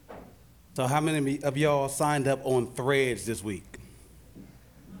So how many of y'all signed up on Threads this week?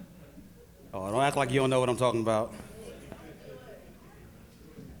 Oh, don't act like you don't know what I'm talking about.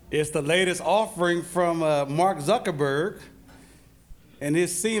 It's the latest offering from Mark Zuckerberg and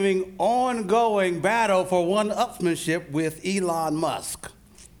his seeming ongoing battle for one-upsmanship with Elon Musk.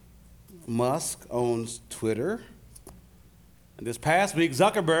 Musk owns Twitter. And this past week,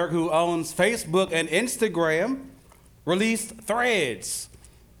 Zuckerberg, who owns Facebook and Instagram, released Threads,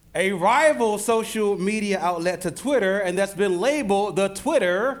 a rival social media outlet to Twitter, and that's been labeled the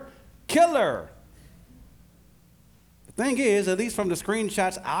Twitter killer. The thing is, at least from the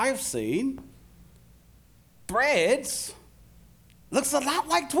screenshots I've seen, Threads looks a lot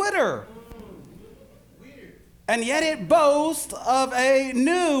like Twitter. And yet it boasts of a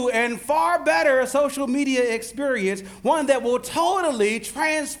new and far better social media experience, one that will totally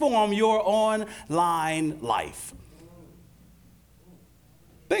transform your online life.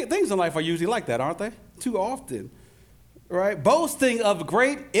 Things in life are usually like that, aren't they? Too often, right? Boasting of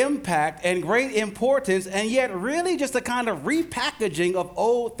great impact and great importance, and yet really just a kind of repackaging of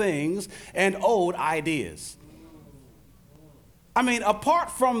old things and old ideas. I mean,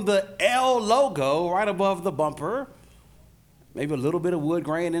 apart from the L logo right above the bumper, maybe a little bit of wood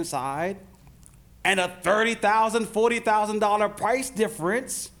grain inside, and a $30,000, $40,000 price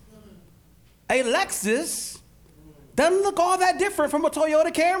difference, a Lexus doesn't look all that different from a Toyota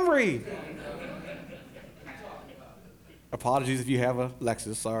Camry. Apologies if you have a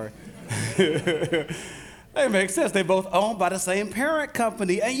Lexus, sorry. It makes sense. They're both owned by the same parent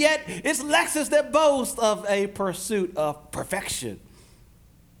company, and yet it's Lexus that boasts of a pursuit of perfection.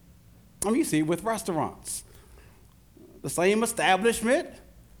 I mean, you see with restaurants. The same establishment,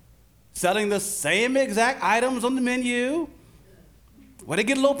 selling the same exact items on the menu, where they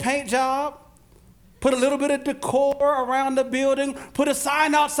get a little paint job, put a little bit of decor around the building, put a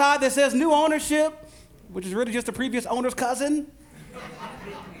sign outside that says new ownership, which is really just the previous owner's cousin.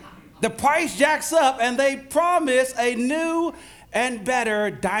 The price jacks up and they promise a new and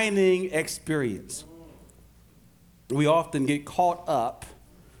better dining experience. We often get caught up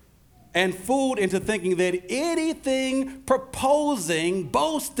and fooled into thinking that anything proposing,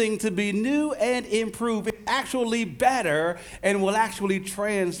 boasting to be new and improved is actually better and will actually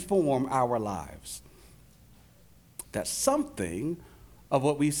transform our lives. That's something of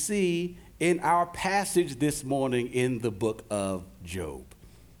what we see in our passage this morning in the book of Job.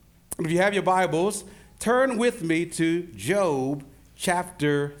 If you have your Bibles, turn with me to Job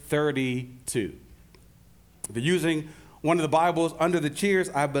chapter 32. If you're using one of the Bibles under the chairs,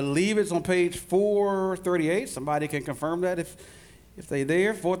 I believe it's on page 438. Somebody can confirm that if they're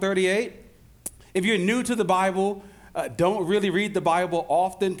there, 438. If you're new to the Bible, don't really read the Bible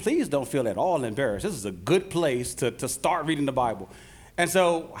often, please don't feel at all embarrassed. This is a good place to start reading the Bible. And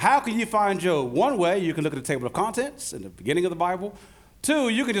so how can you find Job? One way, you can look at the table of contents in the beginning of the Bible. Two,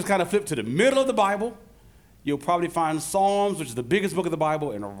 you can just kind of flip to the middle of the Bible. You'll probably find Psalms, which is the biggest book of the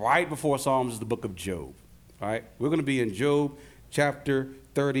Bible, and right before Psalms is the book of Job. All right, we're going to be in Job chapter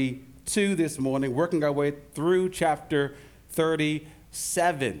 32 this morning, working our way through chapter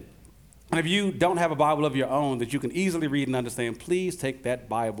 37. And if you don't have a Bible of your own that you can easily read and understand, please take that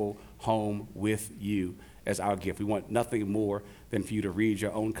Bible home with you as our gift. We want nothing more than for you to read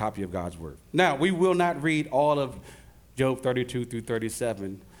your own copy of God's Word. Now, we will not read all of Job 32 through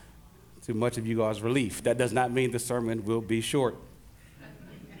 37, to much of you guys' relief. That does not mean the sermon will be short.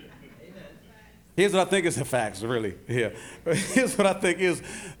 Here's what I think is the facts, really. Here. Here's what I think is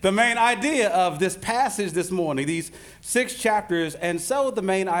the main idea of this passage this morning, these 6 chapters, and so the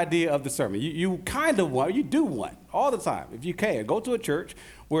main idea of the sermon. You do want, all the time, if you can, go to a church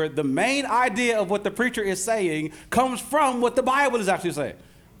where the main idea of what the preacher is saying comes from what the Bible is actually saying.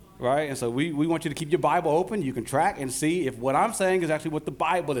 Right? And so we want you to keep your Bible open. You can track and see if what I'm saying is actually what the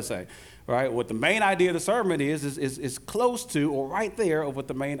Bible is saying. Right? What the main idea of the sermon is close to or right there of what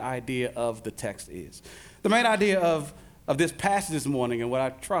the main idea of the text is. The main idea of this passage this morning, and what I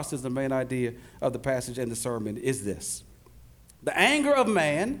trust is the main idea of the passage and the sermon, is this. The anger of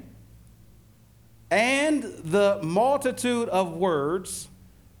man and the multitude of words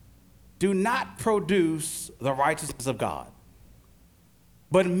do not produce the righteousness of God,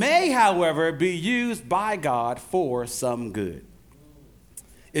 but may, however, be used by God for some good.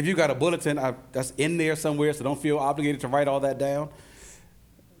 If you got a bulletin, that's in there somewhere, so don't feel obligated to write all that down.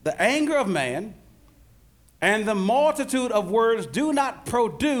 The anger of man and the multitude of words do not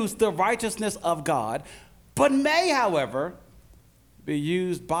produce the righteousness of God, but may, however, be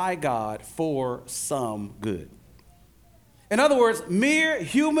used by God for some good. In other words, mere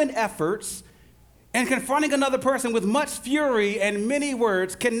human efforts and confronting another person with much fury and many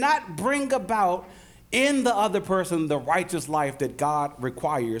words cannot bring about in the other person the righteous life that God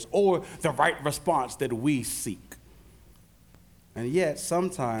requires or the right response that we seek. And yet,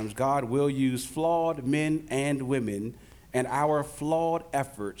 sometimes God will use flawed men and women and our flawed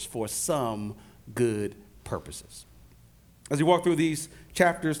efforts for some good purposes. As we walk through these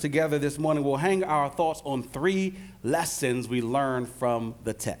chapters together this morning, we'll hang our thoughts on 3 lessons we learned from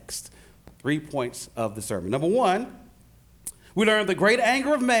the text. 3 points of the sermon. Number 1, we learned the great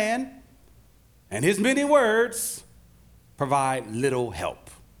anger of man and his many words provide little help.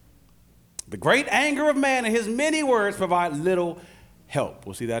 The great anger of man and his many words provide little help.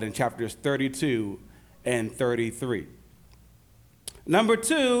 We'll see that in chapters 32 and 33. Number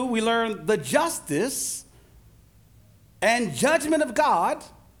 2, we learn the justice and judgment of God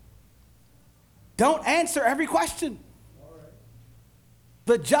don't answer every question.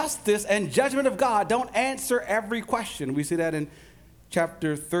 The justice and judgment of God don't answer every question. We see that in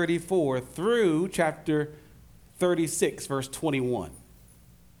chapter 34 through chapter 36, verse 21.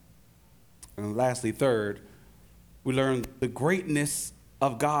 And lastly, third, we learn the greatness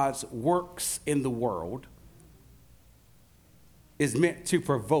of God's works in the world is meant to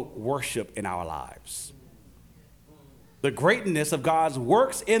provoke worship in our lives. The greatness of God's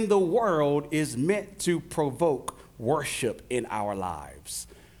works in the world is meant to provoke worship in our lives.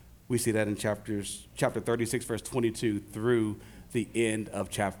 We see that in chapter 36, verse 22 through the end of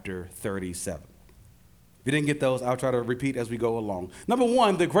chapter 37. If you didn't get those, I'll try to repeat as we go along. Number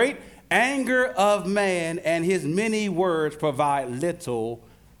 1, the great anger of man and his many words provide little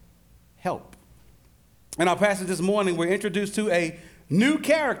help. In our passage this morning, we're introduced to a new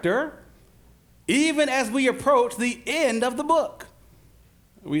character even as we approach the end of the book.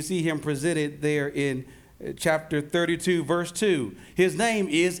 We see him presented there in chapter 32, verse 2. His name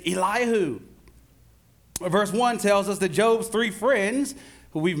is Elihu. Verse 1 tells us that Job's 3 friends,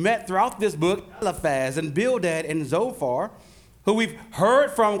 who we've met throughout this book, Eliphaz and Bildad and Zophar, who we've heard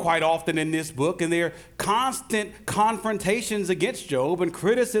from quite often in this book, and their constant confrontations against Job and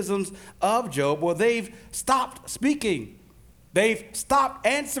criticisms of Job, well, they've stopped speaking. They've stopped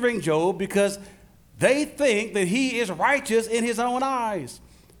answering Job because they think that he is righteous in his own eyes,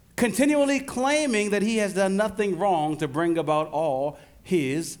 continually claiming that he has done nothing wrong to bring about all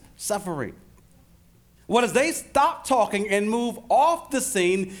his suffering. Well, as they stop talking and move off the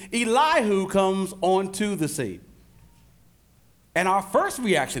scene, Elihu comes onto the scene. And our first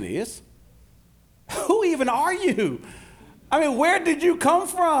reaction is, who even are you? I mean, where did you come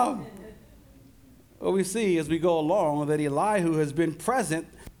from? Well, we see as we go along that Elihu has been present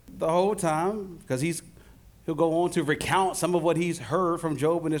the whole time because he'll go on to recount some of what he's heard from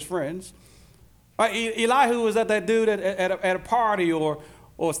Job and his friends. Elihu was at that dude at a party or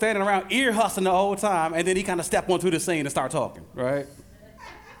standing around ear hustling the whole time, and then he kind of step onto the scene and start talking, right?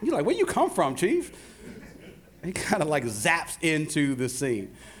 You're like, where you come from, Chief? He kind of like zaps into the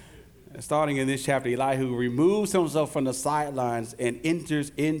scene. Starting in this chapter, Elihu removes himself from the sidelines and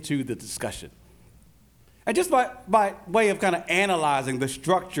enters into the discussion. And just by way of kind of analyzing the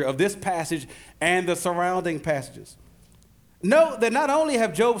structure of this passage and the surrounding passages, note that not only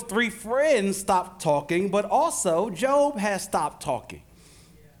have Job's 3 friends stopped talking, but also Job has stopped talking.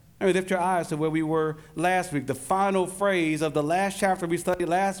 I mean, lift your eyes to where we were last week. The final phrase of the last chapter we studied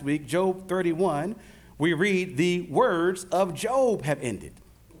last week, Job 31, we read, the words of Job have ended.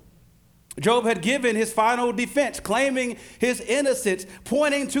 Job had given his final defense, claiming his innocence,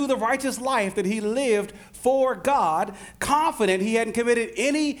 pointing to the righteous life that he lived for God, confident he hadn't committed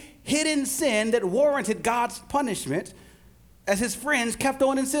any hidden sin that warranted God's punishment, as his friends kept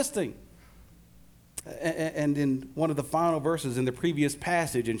on insisting. And in one of the final verses in the previous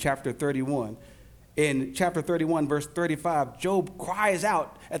passage in chapter 31, verse 35, Job cries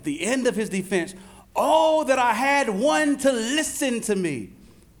out at the end of his defense, "Oh, that I had one to listen to me.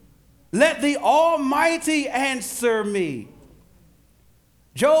 Let the Almighty answer me."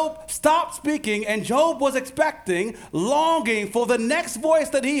 Job stopped speaking, and Job was expecting, longing for the next voice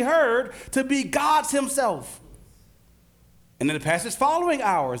that he heard to be God's himself. And in the passage following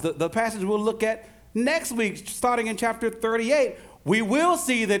ours, the passage we'll look at next week, starting in chapter 38, we will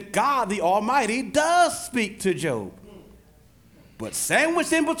see that God, the Almighty, does speak to Job. But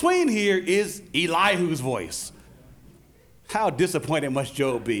sandwiched in between here is Elihu's voice. How disappointed must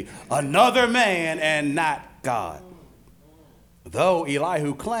Job be? Another man and not God. Though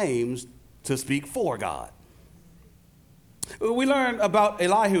Elihu claims to speak for God. We learn about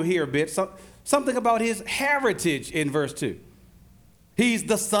Elihu here a bit, something about his heritage in verse 2. He's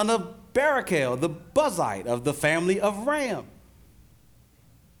the son of Barachel, the Buzite of the family of Ram.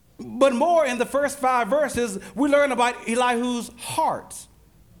 But more in the first 5 verses, we learn about Elihu's heart.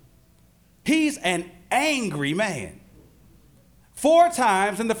 He's an angry man. 4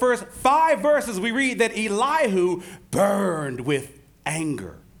 times in the first 5 verses, we read that Elihu burned with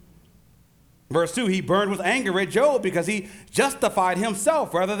anger. Verse 2, he burned with anger at Job because he justified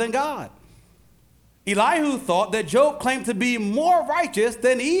himself rather than God. Elihu thought that Job claimed to be more righteous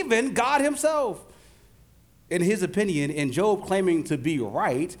than even God himself. In his opinion, in Job claiming to be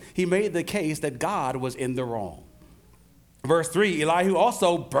right, he made the case that God was in the wrong. Verse 3, Elihu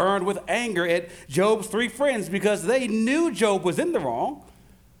also burned with anger at Job's 3 friends because they knew Job was in the wrong,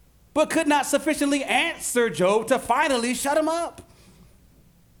 but could not sufficiently answer Job to finally shut him up.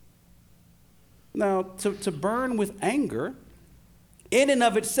 Now, to burn with anger in and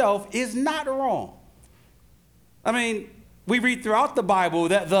of itself is not wrong. I mean, we read throughout the Bible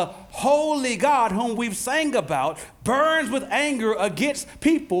that the holy God whom we've sang about burns with anger against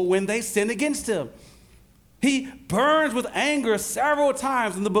people when they sin against him. He burns with anger several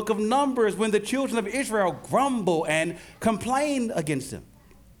times in the book of Numbers when the children of Israel grumble and complain against him.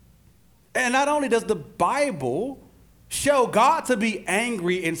 And not only does the Bible show God to be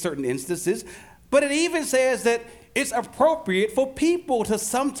angry in certain instances, but it even says that it's appropriate for people to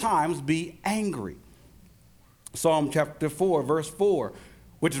sometimes be angry. Psalm chapter 4, verse 4,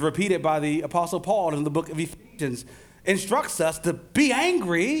 which is repeated by the Apostle Paul in the book of Ephesians, instructs us to be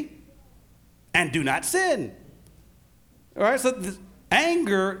angry and do not sin. All right, so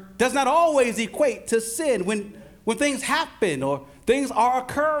anger does not always equate to sin. When things happen or things are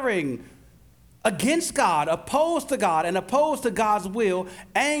occurring against God, opposed to God, and opposed to God's will,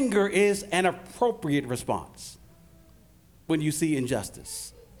 anger is an appropriate response. When you see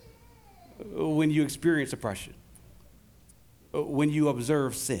injustice, when you experience oppression, when you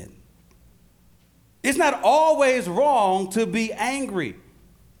observe sin. It's not always wrong to be angry,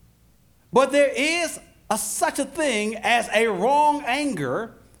 but there is such a thing as a wrong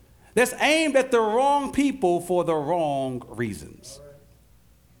anger that's aimed at the wrong people for the wrong reasons.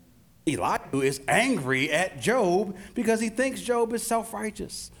 Elihu is angry at Job because he thinks Job is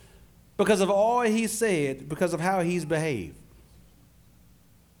self-righteous, because of all he said, because of how he's behaved.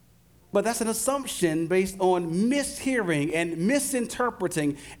 But that's an assumption based on mishearing and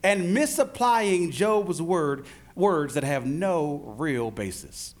misinterpreting and misapplying Job's words that have no real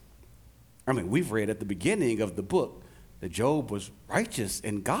basis. I mean, we've read at the beginning of the book that Job was righteous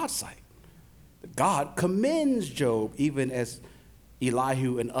in God's sight. God commends Job even as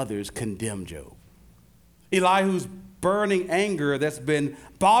Elihu and others condemn Job. Elihu's burning anger that's been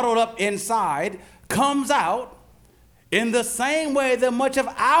bottled up inside comes out in the same way that much of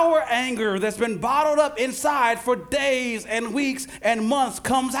our anger that's been bottled up inside for days and weeks and months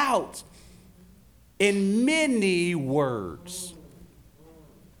comes out in many words.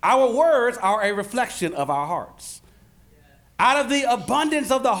 Our words are a reflection of our hearts. Out of the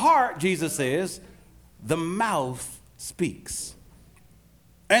abundance of the heart, Jesus says, the mouth speaks.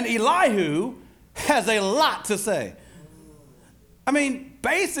 And Elihu has a lot to say. I mean,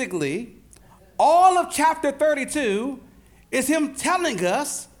 basically, all of chapter 32 is him telling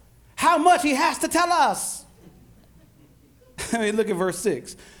us how much he has to tell us. I mean, look at verse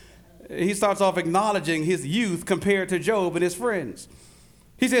 6. He starts off acknowledging his youth compared to Job and his friends.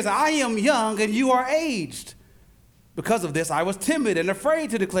 He says, I am young and you are aged. Because of this, I was timid and afraid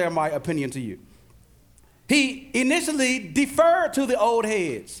to declare my opinion to you. He initially deferred to the old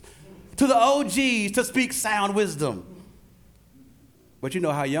heads, to the OGs to speak sound wisdom. But you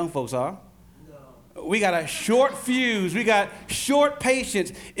know how young folks are. We got a short fuse. We got short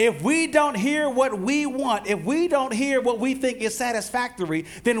patience. If we don't hear what we want, if we don't hear what we think is satisfactory,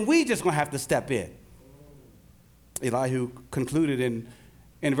 then we just going to have to step in. Elihu concluded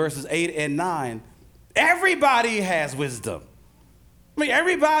in verses 8 and 9, everybody has wisdom. I mean,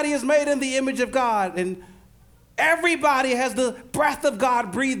 everybody is made in the image of God, and everybody has the breath of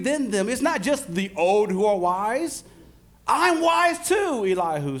God breathed in them. It's not just the old who are wise. I'm wise too,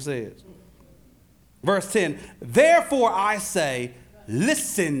 Elihu says. Verse 10, therefore I say,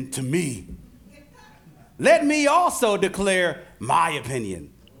 listen to me. Let me also declare my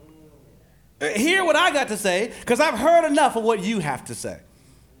opinion. Hear what I got to say, because I've heard enough of what you have to say.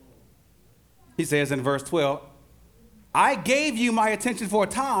 He says in verse 12, I gave you my attention for a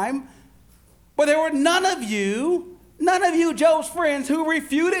time, but there were none of you, Job's friends, who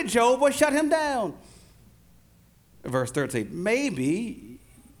refuted Job or shut him down. Verse 13, maybe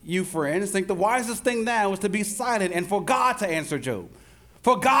you friends think the wisest thing now is to be silent and for God to answer Job,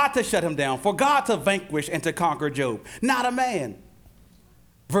 for God to shut him down, for God to vanquish and to conquer Job, not a man.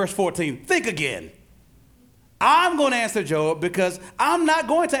 Verse 14, think again. I'm going to answer Job because I'm not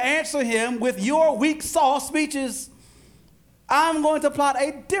going to answer him with your weak sauce speeches. I'm going to plot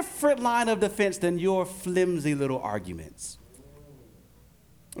a different line of defense than your flimsy little arguments.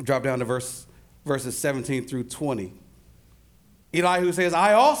 Drop down to verses 17 through 20. Elihu says,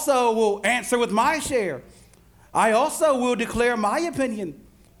 I also will answer with my share. I also will declare my opinion.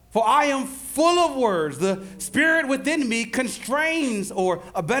 For I am full of words. The spirit within me constrains, or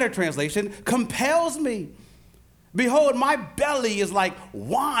a better translation, compels me. Behold, my belly is like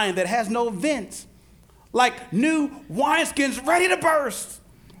wine that has no vent, like new wineskins ready to burst.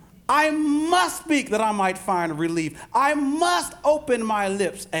 I must speak that I might find relief. I must open my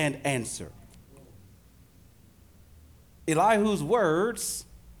lips and answer. Elihu's words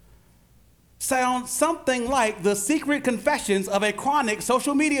sound something like the secret confessions of a chronic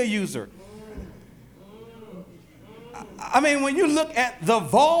social media user. I mean, when you look at the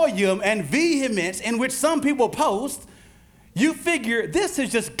volume and vehemence in which some people post, you figure this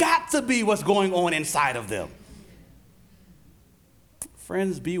has just got to be what's going on inside of them.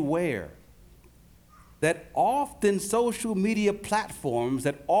 Friends, beware that often social media platforms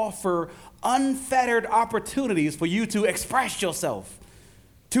that offer unfettered opportunities for you to express yourself,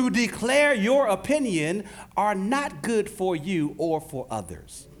 to declare your opinion, are not good for you or for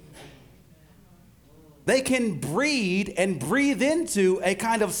others. They can breed and breathe into a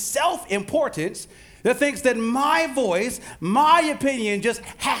kind of self-importance that thinks that my voice, my opinion just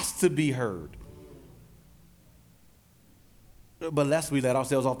has to be heard. But lest we let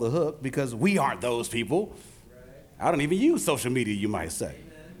ourselves off the hook because we aren't those people. I don't even use social media, you might say.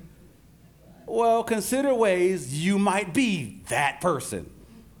 Well, consider ways you might be that person.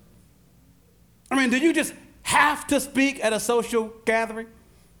 I mean, do you just have to speak at a social gathering?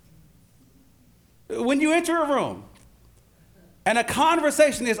 When you enter a room and a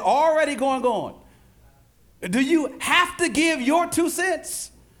conversation is already going on, do you have to give your 2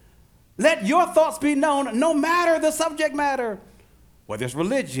 cents? Let your thoughts be known no matter the subject matter, whether it's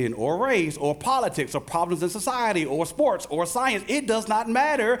religion or race or politics or problems in society or sports or science. It does not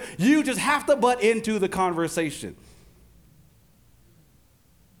matter. You just have to butt into the conversation.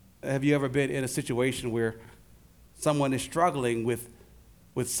 Have you ever been in a situation where someone is struggling with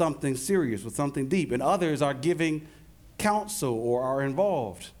something serious, with something deep, and others are giving counsel or are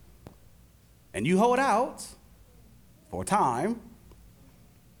involved? And you hold out for time,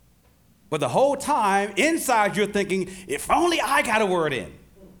 but the whole time inside you're thinking, if only I got a word in.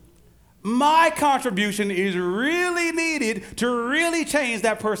 My contribution is really needed to really change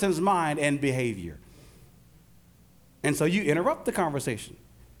that person's mind and behavior. And so you interrupt the conversation.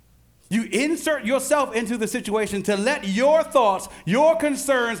 You insert yourself into the situation to let your thoughts, your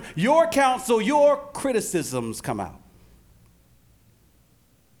concerns, your counsel, your criticisms come out.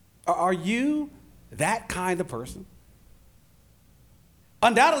 Are you that kind of person?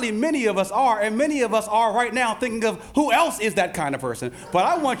 Undoubtedly, many of us are, and many of us are right now thinking of who else is that kind of person. But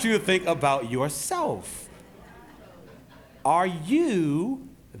I want you to think about yourself. Are you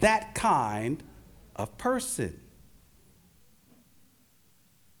that kind of person?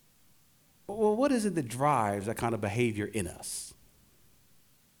 Well, what is it that drives that kind of behavior in us?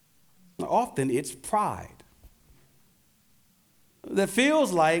 Often it's pride. That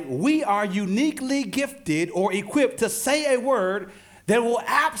feels like we are uniquely gifted or equipped to say a word that will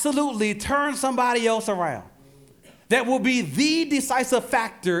absolutely turn somebody else around, that will be the decisive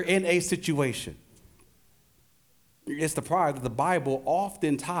factor in a situation. It's the pride that the Bible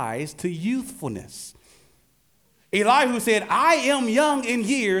often ties to youthfulness. Elihu said, I am young in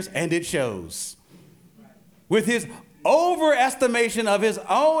years, and it shows. With his overestimation of his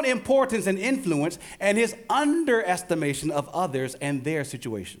own importance and influence and his underestimation of others and their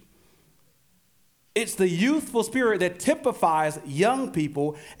situation. It's the youthful spirit that typifies young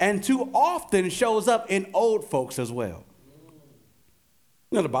people and too often shows up in old folks as well.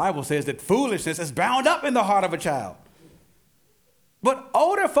 You know, the Bible says that foolishness is bound up in the heart of a child. But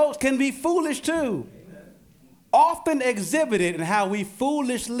older folks can be foolish too. Often exhibited in how we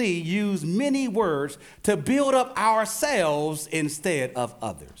foolishly use many words to build up ourselves instead of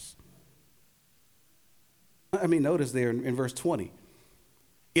others. I mean, notice there in verse 20,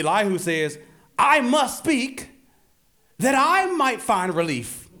 Elihu says, I must speak that I might find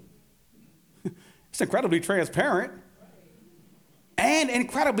relief. It's incredibly transparent and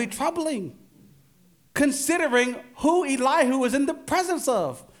incredibly troubling, considering who Elihu is in the presence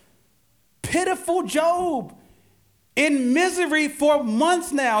of. Pitiful Job. In misery for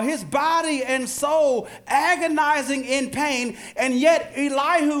months now, his body and soul agonizing in pain, and yet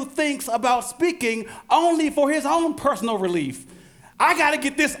Elihu thinks about speaking only for his own personal relief. I got to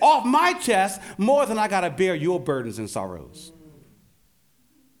get this off my chest more than I got to bear your burdens and sorrows.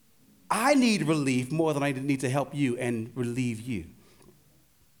 I need relief more than I need to help you and relieve you.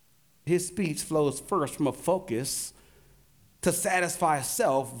 His speech flows first from a focus to satisfy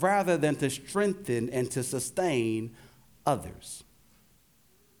self rather than to strengthen and to sustain others.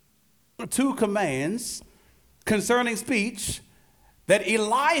 2 commands concerning speech that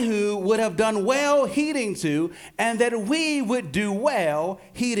Elihu would have done well heeding to, and that we would do well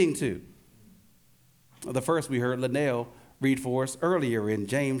heeding to. The first we heard Linnell read for us earlier in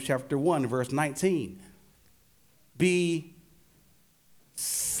James chapter 1, verse 19. Be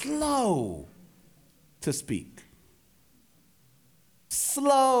slow to speak,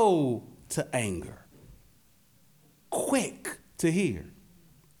 slow to anger, quick to hear.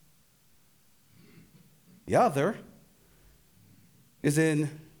 The other is in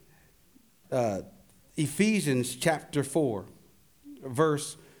Ephesians chapter 4,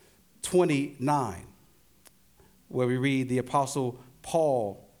 verse 29, where we read the Apostle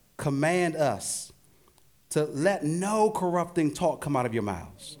Paul command us to let no corrupting talk come out of your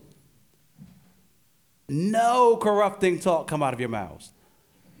mouths. No corrupting talk come out of your mouths.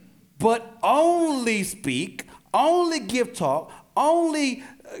 But only speak, only give talk, only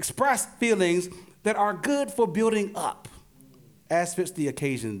express feelings that are good for building up, as fits the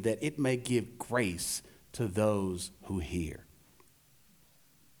occasion, that it may give grace to those who hear.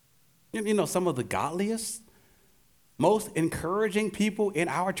 You know, some of the godliest, most encouraging people in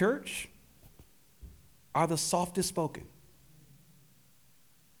our church are the softest spoken.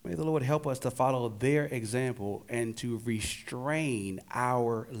 May the Lord help us to follow their example and to restrain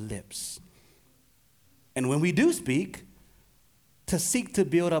our lips. And when we do speak, to seek to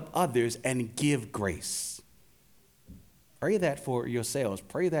build up others and give grace. Pray that for yourselves.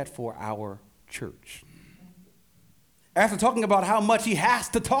 Pray that for our church. After talking about how much he has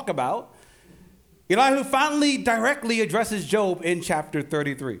to talk about, Elihu finally directly addresses Job in chapter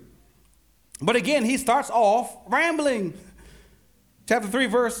 33. But again, he starts off rambling. Chapter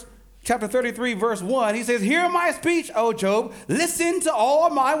 33, verse 1, he says, "Hear my speech, O Job. Listen to all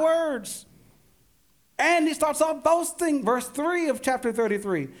my words." And he starts off boasting. Verse 3 of chapter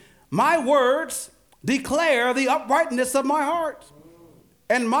 33, "My words declare the uprightness of my heart,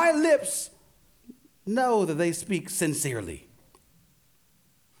 and my lips know that they speak sincerely."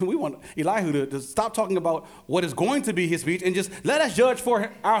 We want Elihu to stop talking about what is going to be his speech and just let us judge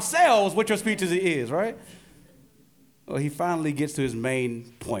for ourselves what your speech is, right? Well, he finally gets to his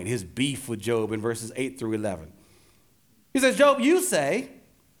main point, his beef with Job in verses 8 through 11. He says, "Job, you say,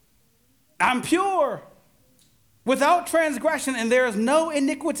 I'm pure, without transgression, and there is no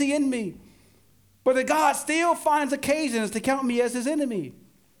iniquity in me. But that God still finds occasions to count me as his enemy."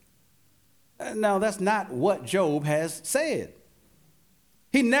 Now, that's not what Job has said.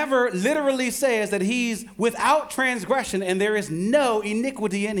 He never literally says that he's without transgression and there is no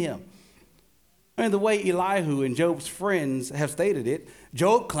iniquity in him. I mean, the way Elihu and Job's friends have stated it,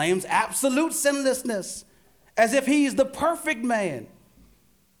 Job claims absolute sinlessness, as if he's the perfect man.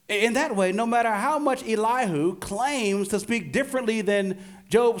 In that way, no matter how much Elihu claims to speak differently than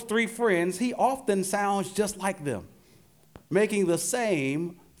Job's 3 friends, he often sounds just like them, making the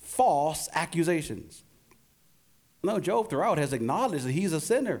same false accusations. No, Job throughout has acknowledged that he's a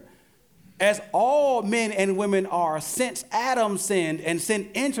sinner, as all men and women are, since Adam sinned and sin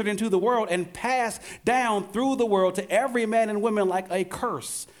entered into the world and passed down through the world to every man and woman like a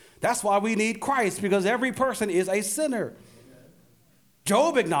curse. That's why we need Christ, because every person is a sinner.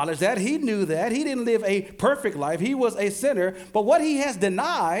 Job acknowledged that. He knew that. He didn't live a perfect life. He was a sinner. But what he has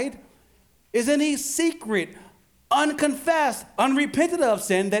denied is any secret, unconfessed, unrepented of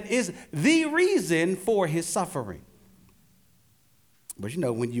sin that is the reason for his suffering. But you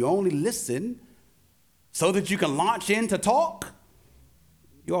know, when you only listen so that you can launch in to talk,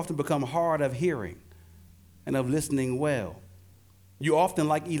 you often become hard of hearing and of listening well. You often,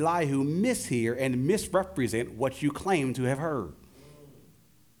 like Elihu, mishear and misrepresent what you claim to have heard.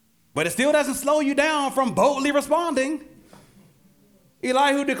 But it still doesn't slow you down from boldly responding.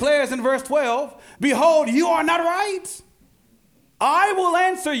 Elihu declares in verse 12, "Behold, you are not right. I will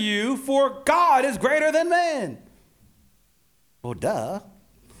answer you, for God is greater than man." Well, duh.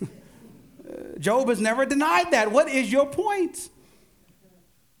 Job has never denied that. What is your point?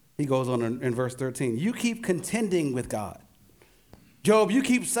 He goes on in verse 13. "You keep contending with God. Job, you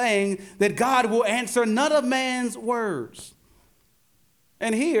keep saying that God will answer none of man's words."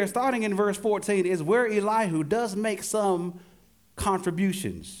 And here, starting in verse 14, is where Elihu does make some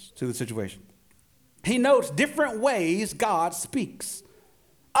contributions to the situation. He notes different ways God speaks,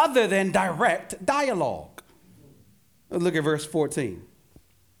 other than direct dialogue. Look at verse 14.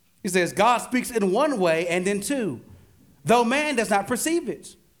 He says, God speaks in one way and in two, though man does not perceive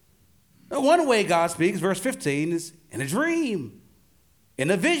it. One way God speaks, verse 15, is in a dream,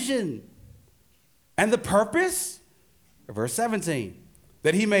 in a vision. And the purpose, verse 17,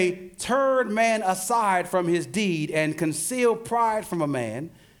 that he may turn man aside from his deed and conceal pride from a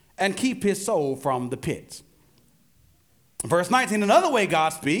man and keep his soul from the pit. Verse 19, another way God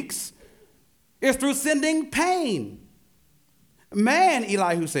speaks is through sending pain. Man,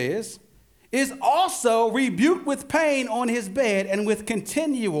 Elihu says, is also rebuked with pain on his bed and with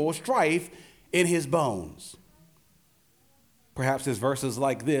continual strife in his bones. Perhaps it's verses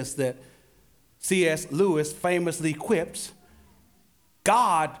like this that C.S. Lewis famously quipped,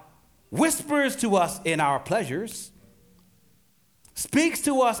 God whispers to us in our pleasures, speaks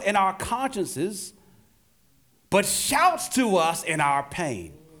to us in our consciences, but shouts to us in our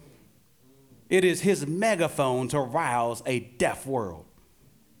pain. It is his megaphone to rouse a deaf world.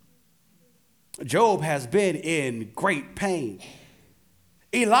 Job has been in great pain.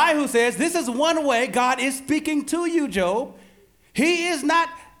 Elihu says, this is one way God is speaking to you, Job. He is not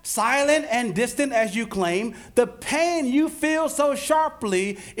silent and distant as you claim. The pain you feel so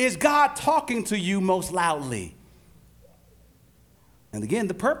sharply is God talking to you most loudly. And again,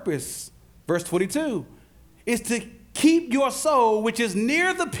 the purpose, verse 22, is to keep your soul, which is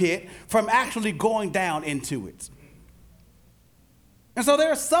near the pit, from actually going down into it. And so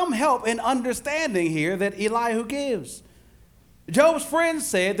there's some help in understanding here that Elihu gives. Job's friends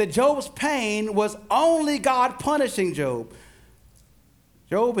said that Job's pain was only God punishing Job.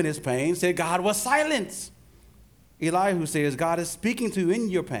 Job in his pain said God was silent. Elihu says God is speaking to you in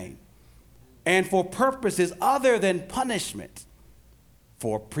your pain and for purposes other than punishment,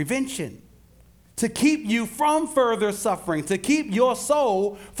 for prevention, to keep you from further suffering, to keep your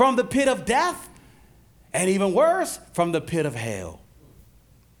soul from the pit of death, and even worse, from the pit of hell.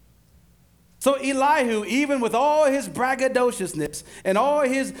 So Elihu, even with all his braggadociousness and all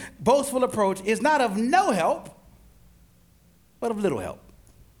his boastful approach, is not of no help, but of little help.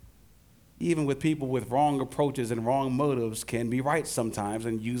 Even with people with wrong approaches and wrong motives can be right sometimes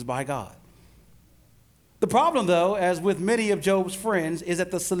and used by God. The problem, though, as with many of Job's friends, is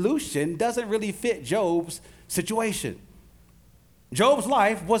that the solution doesn't really fit Job's situation. Job's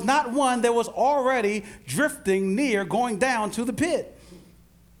life was not one that was already drifting near going down to the pit.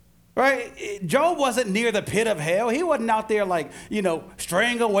 Right? Job wasn't near the pit of hell. He wasn't out there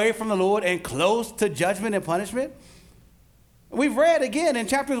straying away from the Lord and close to judgment and punishment. We've read again in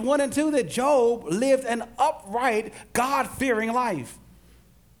chapters 1 and 2 that Job lived an upright, God-fearing life.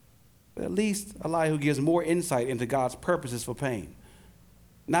 But at least Elihu gives more insight into God's purposes for pain.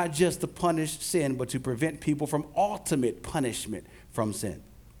 Not just to punish sin, but to prevent people from ultimate punishment from sin.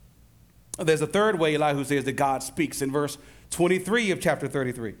 There's a third way Elihu says that God speaks in verse 23 of chapter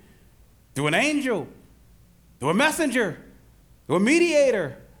 33. Through an angel, through a messenger, through a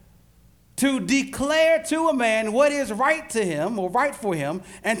mediator, to declare to a man what is right to him or right for him,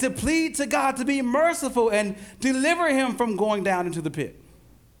 and to plead to God to be merciful and deliver him from going down into the pit.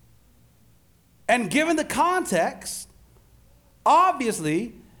 And given the context,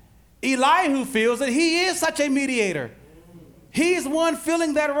 obviously, Elihu feels that he is such a mediator. He is one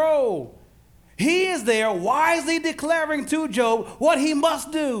filling that role. He is there wisely declaring to Job what he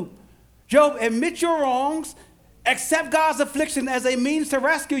must do. Job, admit your wrongs, accept God's affliction as a means to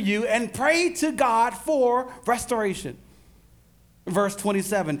rescue you, and pray to God for restoration. Verse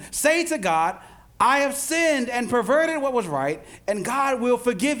 27, say to God, I have sinned and perverted what was right, and God will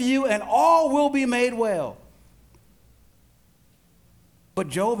forgive you, and all will be made well. But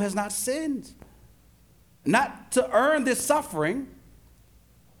Job has not sinned, not to earn this suffering.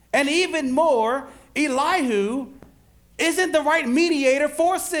 And even more, Elihu isn't the right mediator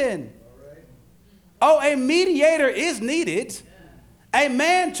for sin. Oh, a mediator is needed. A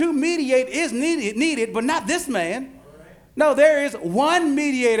man to mediate is needed, but not this man. No, there is one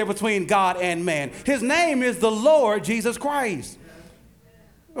mediator between God and man. His name is the Lord Jesus Christ.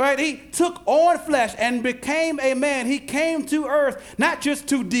 Right? He took on flesh and became a man. He came to earth not just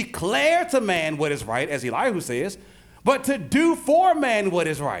to declare to man what is right, as Elihu says, but to do for man what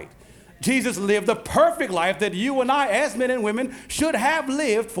is right. Jesus lived the perfect life that you and I, as men and women, should have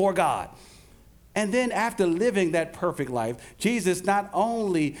lived for God. And then after living that perfect life, Jesus not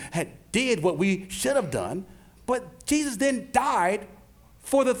only did what we should have done, but Jesus then died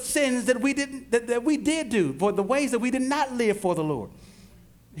for the sins that we did do, for the ways that we did not live for the Lord.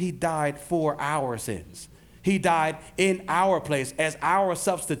 He died for our sins. He died in our place as our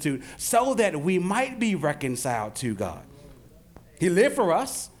substitute so that we might be reconciled to God. He lived for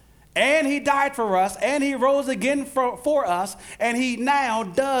us And he died for us, and he rose again for us, and he now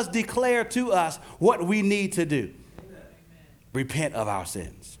does declare to us what we need to do. Amen. Repent of our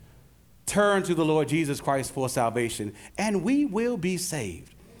sins. Turn to the Lord Jesus Christ for salvation, and we will be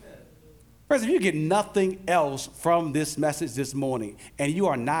saved. Friends, if you get nothing else from this message this morning, and you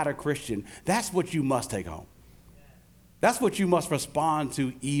are not a Christian, that's what you must take home. That's what you must respond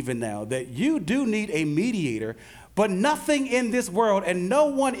to even now, that you do need a mediator, but nothing in this world and no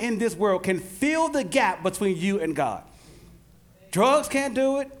one in this world can fill the gap between you and God. Drugs can't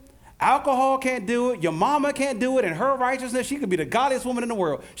do it. Alcohol can't do it. Your mama can't do it. In her righteousness, she could be the godliest woman in the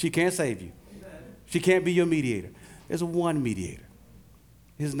world. She can't save you. She can't be your mediator. There's one mediator.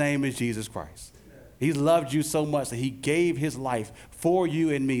 His name is Jesus Christ. He's loved you so much that he gave his life for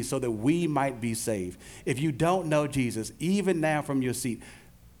you and me so that we might be saved. If you don't know Jesus, even now from your seat,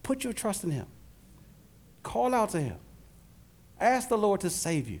 put your trust in him. Call out to him. Ask the Lord to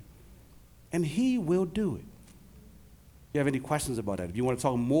save you, and he will do it. If you have any questions about that, if you want to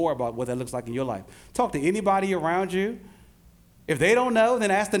talk more about what that looks like in your life, talk to anybody around you. If they don't know,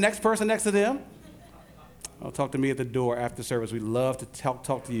 then ask the next person next to them. Or talk to me at the door after service. We'd love to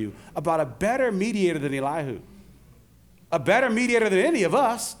talk to you about a better mediator than Elihu, a better mediator than any of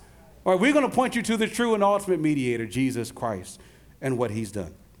us. All right, we're going to point you to the true and ultimate mediator, Jesus Christ, and what he's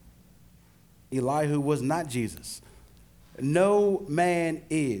done. Elihu was not Jesus. No man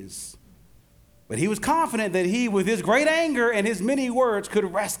is. But he was confident that he, with his great anger and his many words,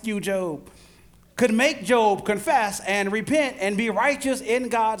 could rescue Job, could make Job confess and repent and be righteous in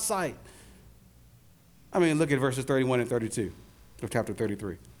God's sight. I mean, look at verses 31 and 32 of chapter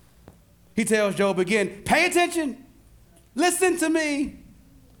 33. He tells Job again, pay attention, listen to me.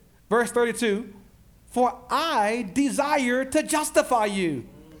 Verse 32, for I desire to justify you.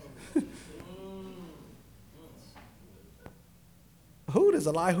 Who does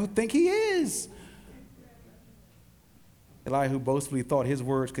Elihu think he is? Elihu boastfully thought his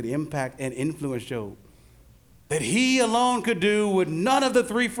words could impact and influence Job, that he alone could do what none of the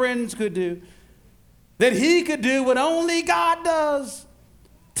three friends could do, that he could do what only God does,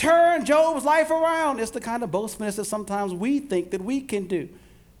 turn Job's life around. It's the kind of boastfulness that sometimes we think that we can do.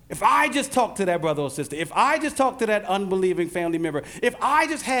 If I just talk to that brother or sister, if I just talk to that unbelieving family member, if I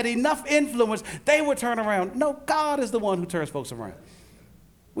just had enough influence, they would turn around. No, God is the one who turns folks around.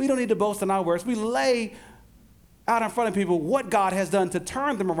 We don't need to boast in our words. We lay out in front of people what God has done to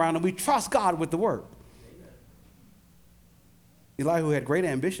turn them around, and we trust God with the word. Elihu had great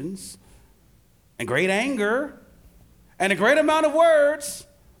ambitions and great anger and a great amount of words,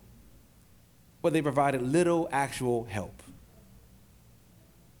 but they provided little actual help,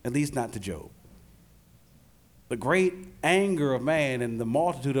 at least not to Job. The great anger of man and the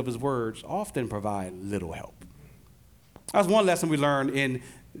multitude of his words often provide little help. That's one lesson we learned in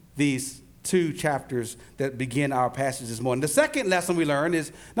these two chapters that begin our passage this morning. The second lesson we learn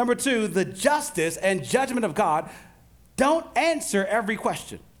is, number 2, the justice and judgment of God don't answer every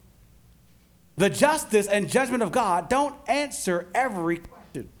question. The justice and judgment of God don't answer every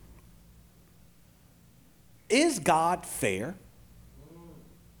question. Is God fair?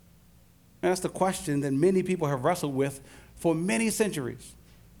 That's the question that many people have wrestled with for many centuries.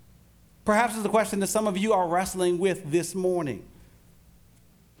 Perhaps it's the question that some of you are wrestling with this morning.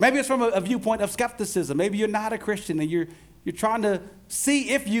 Maybe it's from a viewpoint of skepticism. Maybe you're not a Christian and you're trying to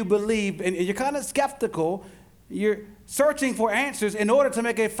see if you believe, and you're kind of skeptical. You're searching for answers in order to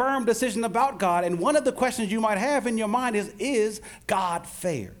make a firm decision about God. And one of the questions you might have in your mind is God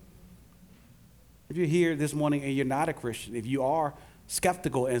fair? If you're here this morning and you're not a Christian, if you are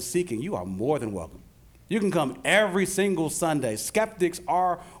skeptical and seeking, you are more than welcome. You can come every single Sunday. Skeptics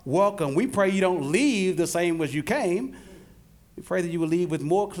are welcome. We pray you don't leave the same as you came. We pray that you will leave with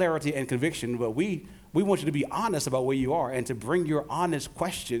more clarity and conviction, but we want you to be honest about where you are and to bring your honest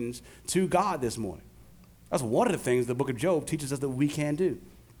questions to God this morning. That's one of the things the book of Job teaches us that we can do.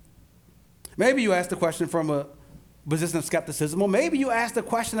 Maybe you asked the question from a position of skepticism, or maybe you asked the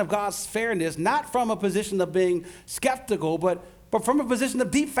question of God's fairness, not from a position of being skeptical, but from a position of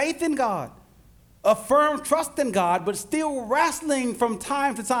deep faith in God, a firm trust in God, but still wrestling from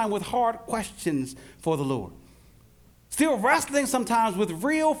time to time with hard questions for the Lord. Still wrestling sometimes with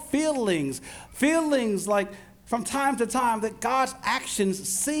real feelings like from time to time that God's actions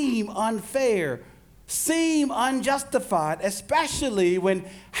seem unfair, seem unjustified, especially when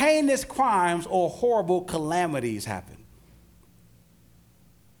heinous crimes or horrible calamities happen.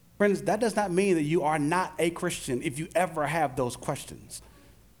 Friends, that does not mean that you are not a Christian if you ever have those questions.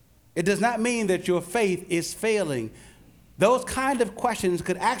 It does not mean that your faith is failing. Those kind of questions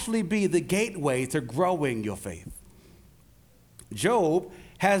could actually be the gateway to growing your faith. Job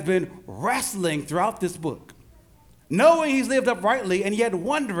has been wrestling throughout this book, knowing he's lived uprightly and yet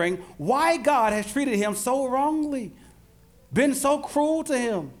wondering why God has treated him so wrongly, been so cruel to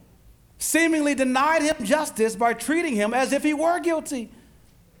him, seemingly denied him justice by treating him as if he were guilty,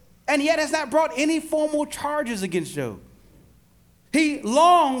 and yet has not brought any formal charges against Job. He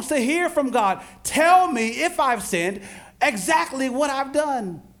longs to hear from God. Tell me if I've sinned, exactly what I've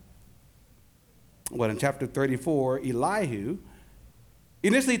done. Well, in chapter 34, Elihu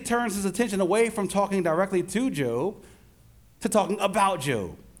initially turns his attention away from talking directly to Job to talking about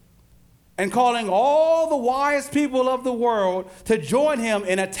Job, and calling all the wise people of the world to join him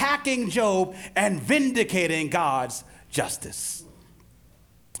in attacking Job and vindicating God's justice.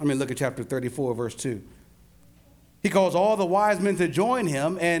 I mean, look at chapter 34, verse 2. He calls all the wise men to join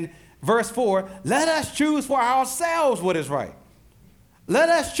him, and verse 4, let us choose for ourselves what is right. Let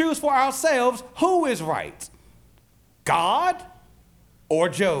us choose for ourselves who is right, God or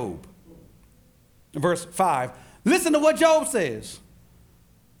Job. Verse 5, listen to what Job says.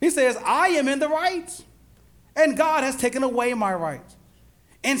 He says, I am in the right, and God has taken away my right.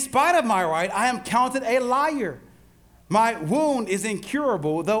 In spite of my right, I am counted a liar. My wound is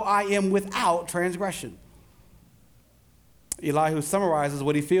incurable, though I am without transgression. Elihu summarizes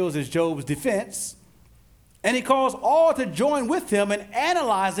what he feels is Job's defense, and he calls all to join with him in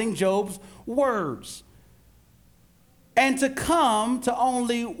analyzing Job's words and to come to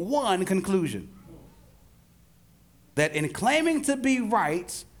only one conclusion: that in claiming to be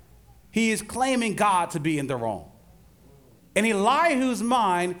right, he is claiming God to be in the wrong. In Elihu's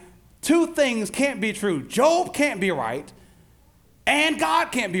mind, two things can't be true. Job can't be right, and God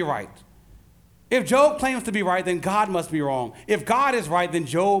can't be right. If Job claims to be right, then God must be wrong. If God is right, then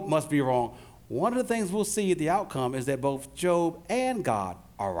Job must be wrong. One of the things we'll see at the outcome is that both Job and God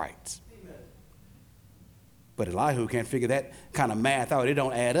are right. Amen. But Elihu can't figure that kind of math out. It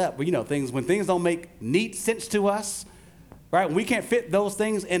don't add up. But when things don't make neat sense to us, right? We can't fit those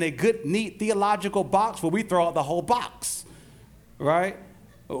things in a good, neat theological box where we throw out the whole box, right?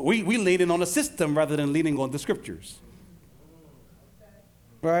 We lean in on the system rather than leaning on the scriptures.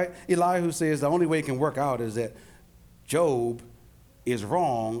 Right? Elihu says the only way it can work out is that Job is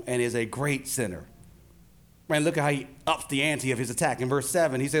wrong and is a great sinner. Man, look at how he ups the ante of his attack. In verse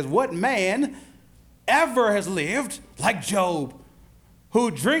 7, he says, what man ever has lived like Job, who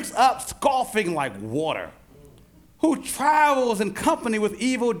drinks up scoffing like water, who travels in company with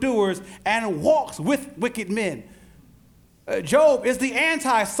evildoers and walks with wicked men? Job is the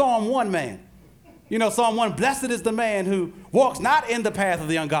anti-Psalm 1 man. Psalm 1, blessed is the man who walks not in the path of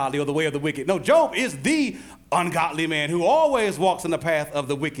the ungodly or the way of the wicked. No, Job is the ungodly man who always walks in the path of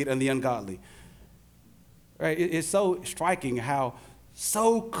the wicked and the ungodly. Right? It's so striking how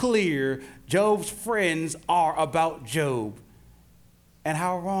so clear Job's friends are about Job and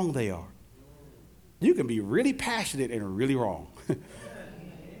how wrong they are. You can be really passionate and really wrong.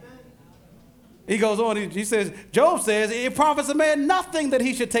 He goes on, he says, Job says, it profits a man nothing that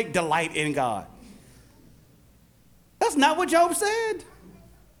he should take delight in God. That's not what Job said.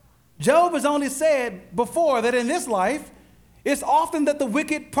 Job has only said before that in this life, it's often that the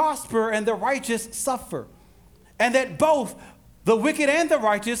wicked prosper and the righteous suffer, and that both the wicked and the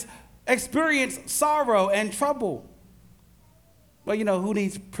righteous experience sorrow and trouble. Well, who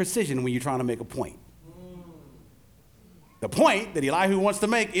needs precision when you're trying to make a point? The point that Elihu wants to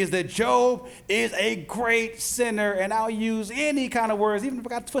make is that Job is a great sinner, and I'll use any kind of words, even if I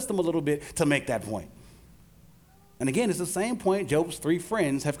got to twist them a little bit, to make that point. And again, it's the same point Job's three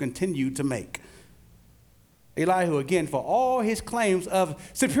friends have continued to make. Elihu, again, for all his claims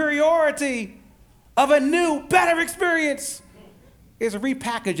of superiority, of a new, better experience, is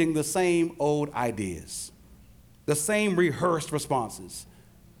repackaging the same old ideas, the same rehearsed responses.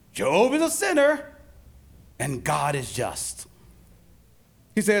 Job is a sinner, and God is just.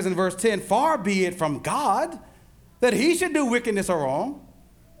 He says in verse 10, far be it from God that he should do wickedness or wrong.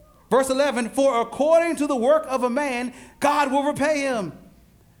 Verse 11, for according to the work of a man, God will repay him,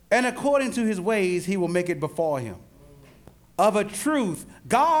 and according to his ways, he will make it befall him. Of a truth,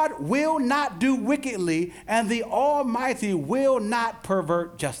 God will not do wickedly, and the Almighty will not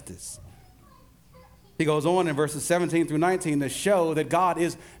pervert justice. He goes on in verses 17 through 19 to show that God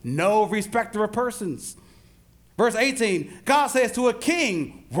is no respecter of persons. Verse 18, God says to a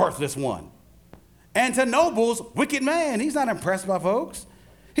king, worthless one, and to nobles, wicked man. He's not impressed by folks.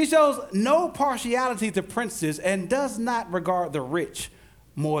 He shows no partiality to princes and does not regard the rich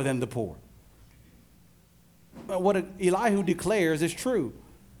more than the poor. What Elihu declares is true.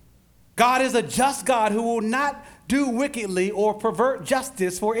 God is a just God who will not do wickedly or pervert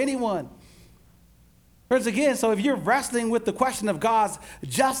justice for anyone. Friends, again, so if you're wrestling with the question of God's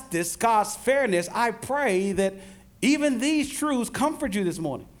justice, God's fairness, I pray that even these truths comfort you this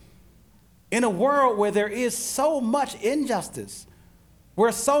morning. In a world where there is so much injustice,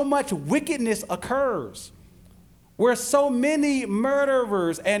 where so much wickedness occurs, where so many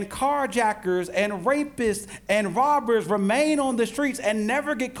murderers and carjackers and rapists and robbers remain on the streets and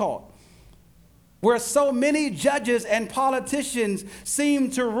never get caught, where so many judges and politicians seem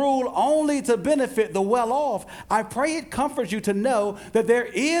to rule only to benefit the well-off, I pray it comforts you to know that there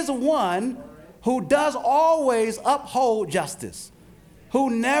is one who does always uphold justice, who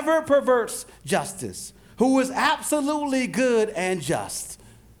never perverts justice, who is absolutely good and just,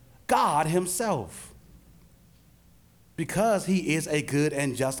 God himself. Because he is a good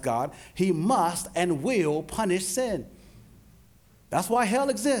and just God, he must and will punish sin. That's why hell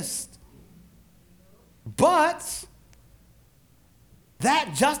exists. But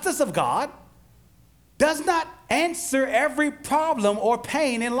that justice of God does not answer every problem or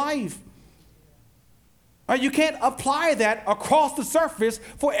pain in life. Or you can't apply that across the surface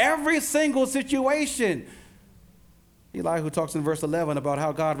for every single situation. Elihu talks in verse 11 about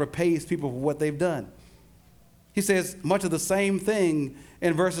how God repays people for what they've done. He says much of the same thing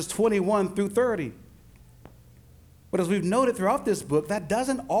in verses 21 through 30. But as we've noted throughout this book, that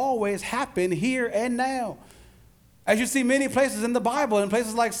doesn't always happen here and now. As you see many places in the Bible, in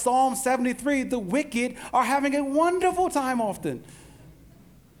places like Psalm 73, the wicked are having a wonderful time often.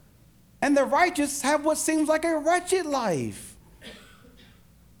 And the righteous have what seems like a wretched life.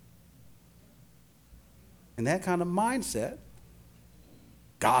 In that kind of mindset,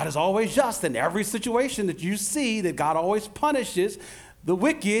 God is always just in every situation that you see, that God always punishes the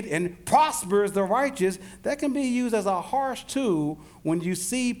wicked and prospers the righteous. That can be used as a harsh tool when you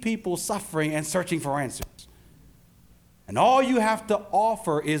see people suffering and searching for answers. And all you have to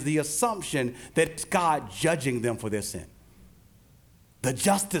offer is the assumption that it's God judging them for their sin. The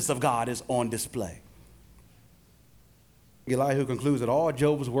justice of God is on display. Elihu concludes that all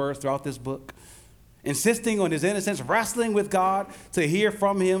Job's words throughout this book, insisting on his innocence, wrestling with God to hear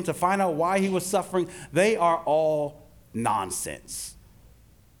from him, to find out why he was suffering, they are all nonsense.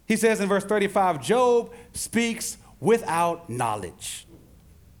 He says in verse 35, Job speaks without knowledge.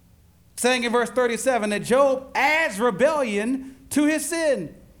 Saying in verse 37 that Job adds rebellion to his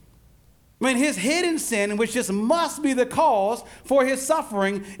sin. I mean, his hidden sin, which just must be the cause for his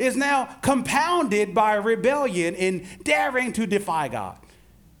suffering, is now compounded by rebellion in daring to defy God,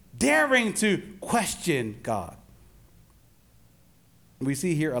 daring to question God. We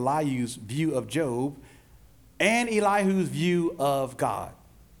see here Elihu's view of Job and Elihu's view of God.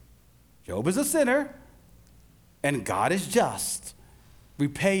 Job is a sinner, and God is just,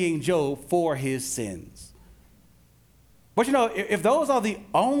 repaying Job for his sins. But you know, if those are the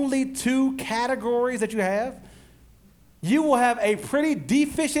only two categories that you have, you will have a pretty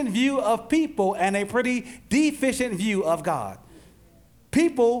deficient view of people and a pretty deficient view of God.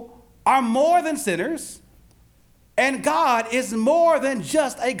 People are more than sinners, and God is more than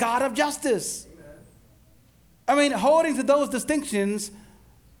just a God of justice. I mean, holding to those distinctions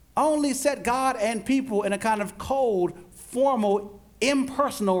only set God and people in a kind of cold, formal,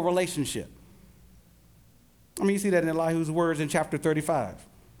 impersonal relationship. I mean, you see that in Elihu's words in chapter 35.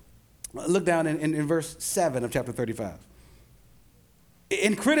 Look down in verse 7 of chapter 35.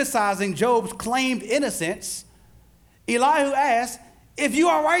 In criticizing Job's claimed innocence, Elihu asks, if you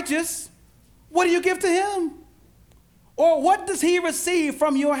are righteous, what do you give to him? Or what does he receive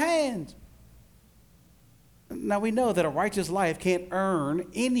from your hand? Now we know that a righteous life can't earn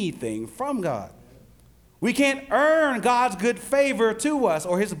anything from God. We can't earn God's good favor to us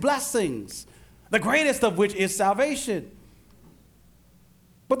or his blessings, the greatest of which is salvation.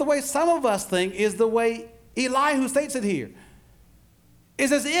 But the way some of us think is the way Elihu states it here.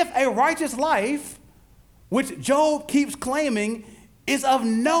 It's as if a righteous life, which Job keeps claiming, is of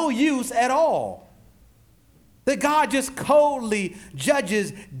no use at all. That God just coldly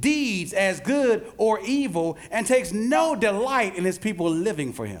judges deeds as good or evil and takes no delight in his people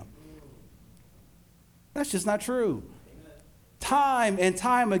living for him. That's just not true. Time and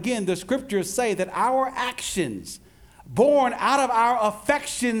time again, the scriptures say that our actions, born out of our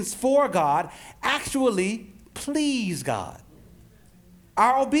affections for God, actually please God.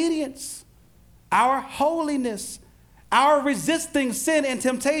 Our obedience, our holiness, our resisting sin and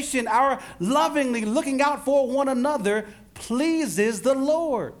temptation, our lovingly looking out for one another pleases the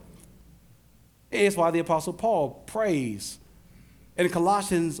Lord. It's why the Apostle Paul prays in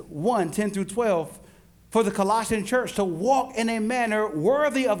Colossians 1, 10 through 12, for the Colossian church to walk in a manner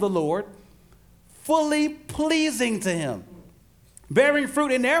worthy of the Lord, fully pleasing to him, bearing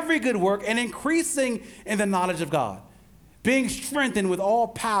fruit in every good work and increasing in the knowledge of God, being strengthened with all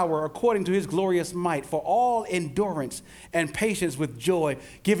power according to his glorious might, for all endurance and patience with joy,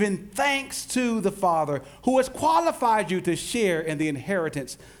 giving thanks to the Father who has qualified you to share in the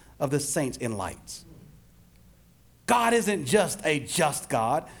inheritance of the saints in light. God isn't just a just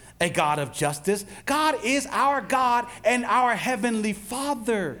God, a God of justice. God is our God and our heavenly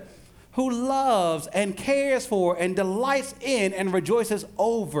Father who loves and cares for and delights in and rejoices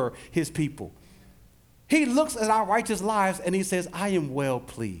over his people. He looks at our righteous lives and he says, I am well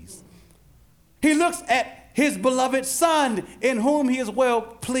pleased. He looks at his beloved Son in whom he is well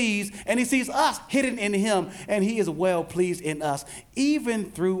pleased, and he sees us hidden in him, and he is well pleased in us,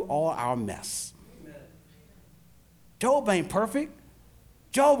 even through all our mess. Amen. Job ain't perfect.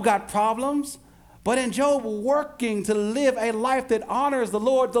 Job got problems, but in Job working to live a life that honors the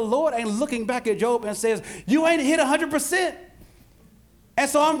Lord ain't looking back at Job and says, you ain't hit 100%. And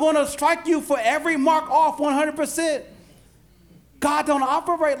so I'm going to strike you for every mark off 100%. God don't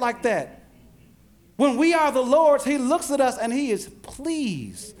operate like that. When we are the Lord's, he looks at us and he is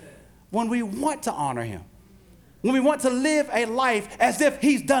pleased when we want to honor him. When we want to live a life as if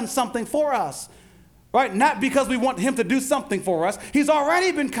he's done something for us. Right? Not because we want him to do something for us. He's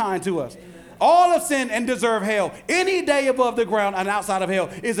already been kind to us. All have sinned and deserve hell. Any day above the ground and outside of hell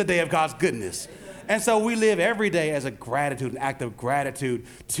is a day of God's goodness. And so we live every day as an act of gratitude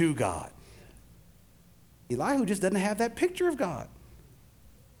to God. Elihu just doesn't have that picture of God.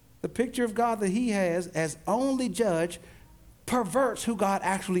 The picture of God that he has as only judge perverts who God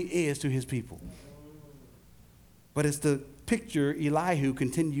actually is to his people. But it's the picture Elihu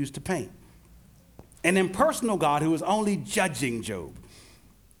continues to paint. An impersonal God who is only judging Job.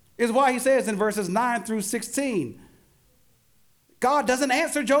 Is why he says in verses 9 through 16, God doesn't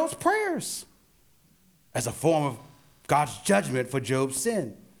answer Job's prayers as a form of God's judgment for Job's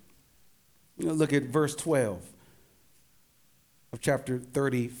sin. Look at verse 12 of chapter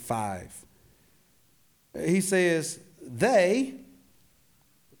 35. He says,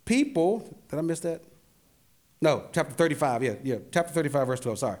 people, did I miss that? No, chapter 35, chapter 35, verse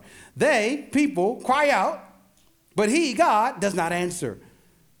 12, sorry. They, people, cry out, but he, God, does not answer.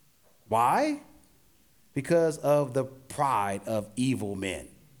 Why? Because of the pride of evil men.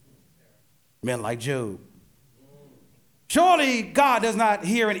 Men like Job. Surely God does not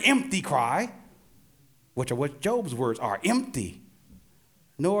hear an empty cry, which are what Job's words are, empty,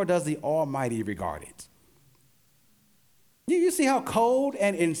 nor does the Almighty regard it. You see how cold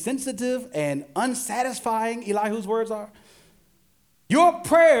and insensitive and unsatisfying Elihu's words are? Your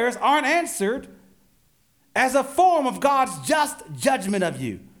prayers aren't answered as a form of God's just judgment of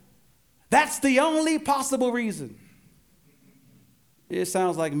you. That's the only possible reason. It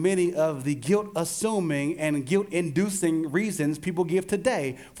sounds like many of the guilt-assuming and guilt-inducing reasons people give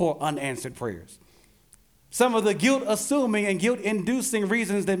today for unanswered prayers. Some of the guilt-assuming and guilt-inducing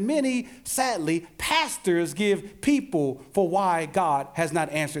reasons that many, sadly, pastors give people for why God has not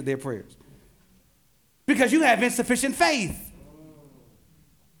answered their prayers. Because you have insufficient faith.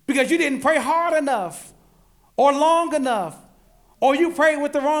 Because you didn't pray hard enough or long enough, or you prayed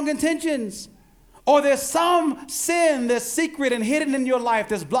with the wrong intentions, or there's some sin that's secret and hidden in your life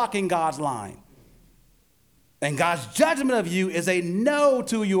that's blocking God's line. And God's judgment of you is a no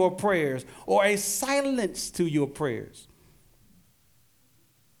to your prayers or a silence to your prayers.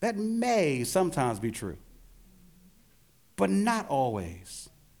 That may sometimes be true, but not always.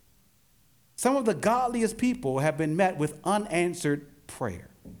 Some of the godliest people have been met with unanswered prayer.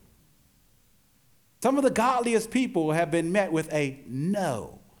 Some of the godliest people have been met with a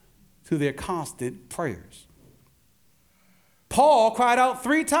no to their constant prayers. Paul cried out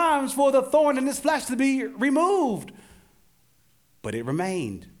 3 times for the thorn in his flesh to be removed, but it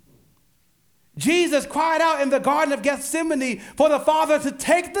remained. Jesus cried out in the Garden of Gethsemane for the Father to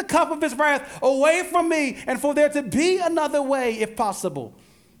take the cup of his wrath away from me and for there to be another way if possible.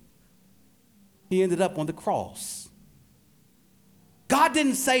 He ended up on the cross. God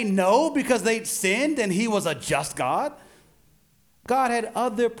didn't say no because they'd sinned and he was a just God. God had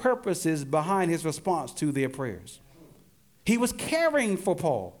other purposes behind his response to their prayers. He was caring for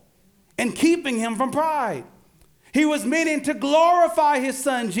Paul and keeping him from pride. He was meaning to glorify his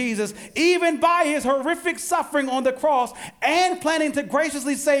son Jesus, even by his horrific suffering on the cross, and planning to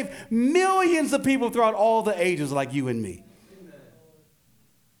graciously save millions of people throughout all the ages like you and me. Amen.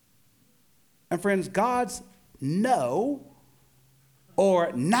 And friends, God's no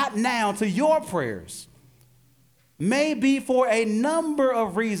or not now to your prayers may be for a number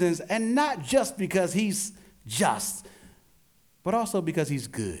of reasons, and not just because he's just, but also because he's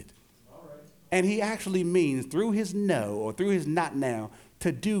good. All right. And he actually means through his no or through his not now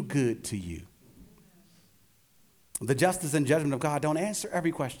to do good to you. The justice and judgment of God don't answer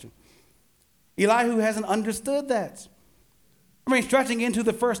every question. Elihu hasn't understood that. I mean, stretching into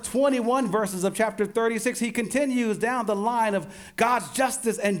the first 21 verses of chapter 36, he continues down the line of God's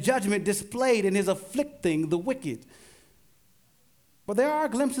justice and judgment displayed in his afflicting the wicked. But there are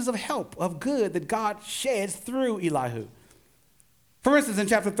glimpses of help, of good that God sheds through Elihu. For instance, in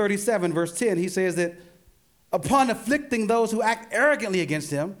chapter 37, verse 10, he says that upon afflicting those who act arrogantly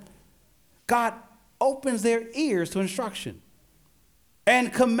against him, God opens their ears to instruction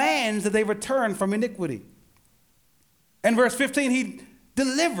and commands that they return from iniquity. In verse 15,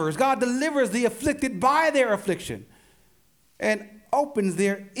 God delivers the afflicted by their affliction and opens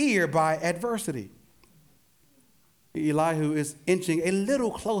their ear by adversity. Elihu is inching a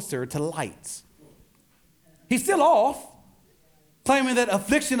little closer to light. He's still off, claiming that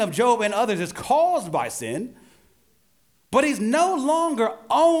affliction of Job and others is caused by sin, but he's no longer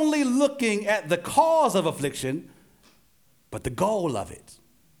only looking at the cause of affliction, but the goal of it.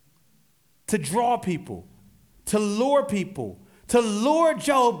 To draw people, to lure people, to lure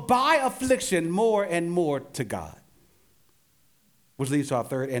Job by affliction more and more to God. Which leads to our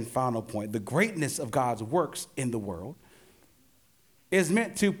third and final point. The greatness of God's works in the world is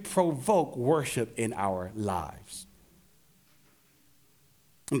meant to provoke worship in our lives.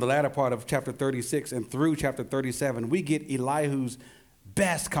 In the latter part of chapter 36 and through chapter 37, we get Elihu's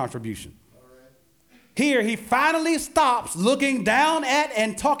best contribution. Here, he finally stops looking down at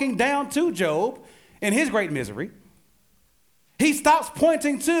and talking down to Job in his great misery. He stops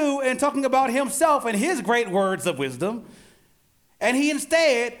pointing to and talking about himself and his great words of wisdom. And he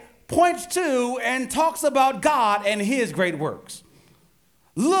instead points to and talks about God and his great works.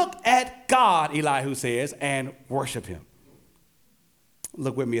 Look at God, Elihu says, and worship him.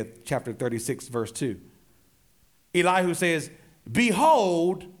 Look with me at chapter 36, verse 2. Elihu says,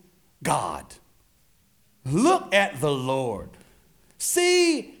 behold God. Look at the Lord.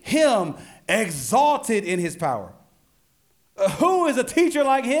 See him exalted in his power. Who is a teacher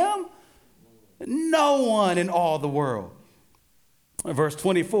like him? No one in all the world. Verse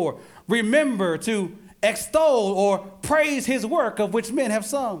 24, remember to extol or praise his work of which men have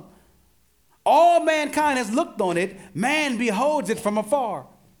sung. All mankind has looked on it. Man beholds it from afar.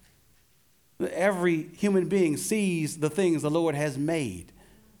 Every human being sees the things the Lord has made.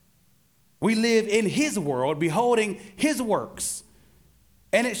 We live in his world, beholding his works.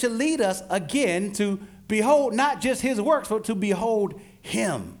 And it should lead us again to behold not just his works, but to behold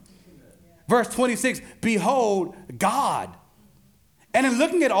him. Verse 26, behold God. And in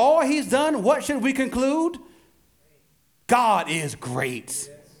looking at all he's done, what should we conclude? God is great,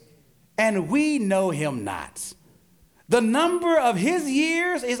 and we know him not. The number of his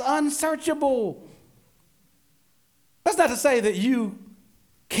years is unsearchable. That's not to say that you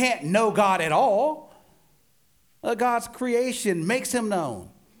can't know God at all. God's creation makes him known.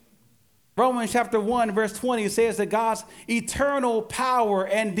 Romans chapter 1, verse 20 says that God's eternal power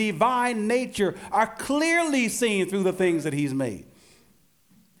and divine nature are clearly seen through the things that he's made.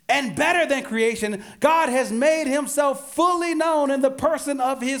 And better than creation, God has made himself fully known in the person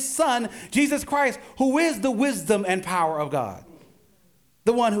of his Son, Jesus Christ, who is the wisdom and power of God.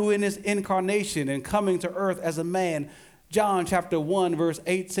 The one who in his incarnation and coming to earth as a man, John chapter 1, verse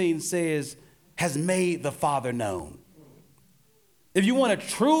 18 says, has made the Father known. If you want to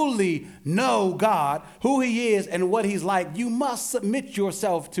truly know God, who he is and what he's like, you must submit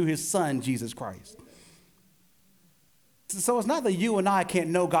yourself to his Son, Jesus Christ. So it's not that you and I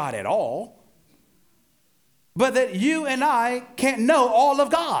can't know God at all, but that you and I can't know all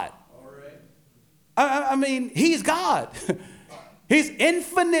of God. All right. I mean, he's God. He's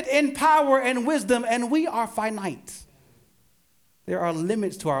infinite in power and wisdom, and we are finite. There are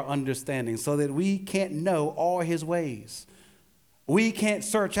limits to our understanding so that we can't know all his ways. We can't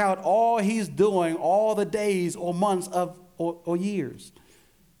search out all he's doing all the days or months or years.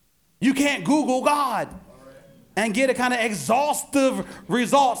 You can't Google God and get a kind of exhaustive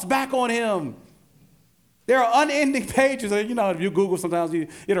results back on him. There are unending pages. You know, if you Google sometimes,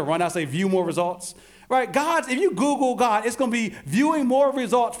 it'll run out, say, view more results. Right? If you Google God, it's going to be viewing more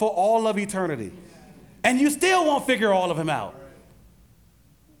results for all of eternity. And you still won't figure all of him out.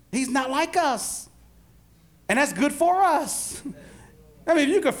 He's not like us. And that's good for us. I mean,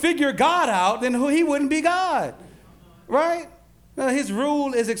 if you could figure God out, then he wouldn't be God. Right? His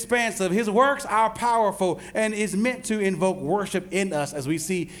rule is expansive. His works are powerful and is meant to invoke worship in us as we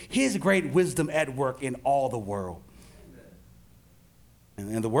see his great wisdom at work in all the world.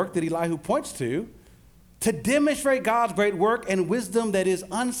 And the work that Elihu points to demonstrate God's great work and wisdom that is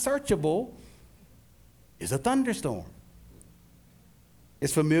unsearchable is a thunderstorm.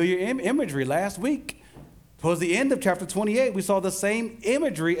 It's familiar imagery. Last week, towards the end of chapter 28, we saw the same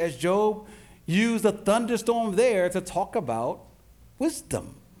imagery as Job used a thunderstorm there to talk about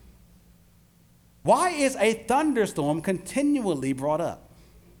wisdom. Why is a thunderstorm continually brought up?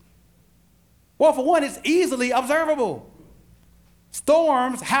 Well, for one, it's easily observable.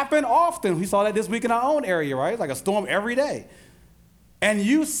 Storms happen often. We saw that this week in our own area, right? It's like a storm every day. And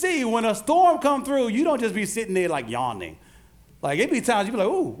you see when a storm come through, you don't just be sitting there like yawning. Like it be times you be like,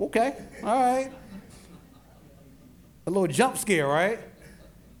 ooh, okay, all right. A little jump scare, right?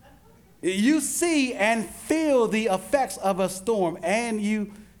 You see and feel the effects of a storm, and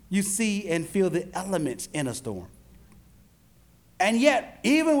you see and feel the elements in a storm. And yet,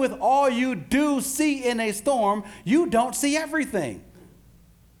 even with all you do see in a storm, you don't see everything.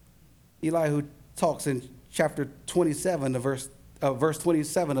 Elihu talks in chapter 27, verse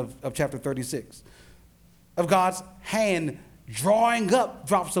 27 of chapter 36, of God's hand drawing up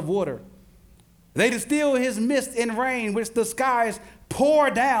drops of water. They distill his mist in rain, which the skies pour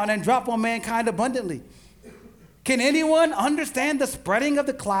down and drop on mankind abundantly. Can anyone understand the spreading of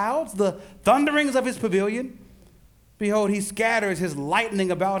the clouds, the thunderings of his pavilion? Behold, he scatters his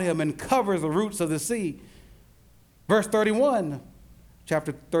lightning about him and covers the roots of the sea. Verse 31,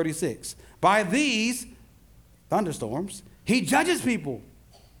 chapter 36. By these thunderstorms, he judges people,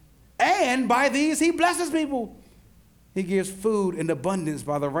 and by these he blesses people. He gives food in abundance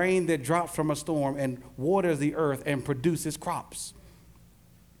by the rain that drops from a storm and waters the earth and produces crops.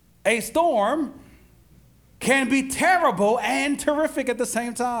 A storm can be terrible and terrific at the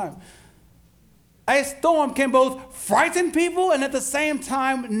same time. A storm can both frighten people and at the same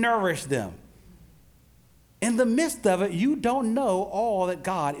time nourish them. In the midst of it, you don't know all that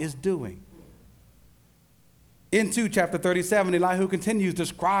God is doing. Into chapter 37, Elihu continues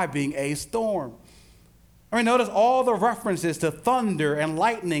describing a storm. I mean, notice all the references to thunder and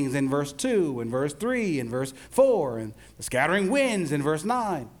lightnings in verse 2 and verse 3 and verse 4 and the scattering winds in verse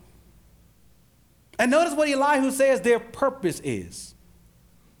 9. And notice what Elihu says their purpose is: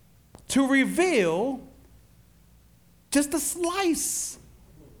 to reveal just a slice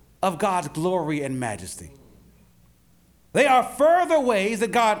of God's glory and majesty. They are further ways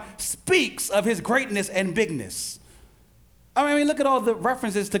that God speaks of his greatness and bigness. I mean, look at all the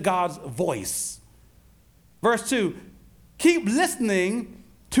references to God's voice. Verse 2, keep listening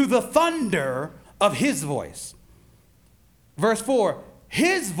to the thunder of his voice. Verse 4,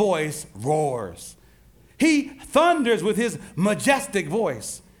 his voice roars. He thunders with his majestic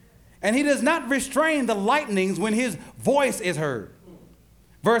voice, and he does not restrain the lightnings when his voice is heard.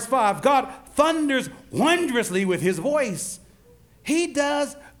 Verse 5, God thunders wondrously with his voice. He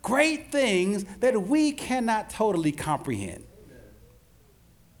does great things that we cannot totally comprehend.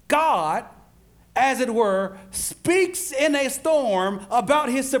 God, as it were, speaks in a storm about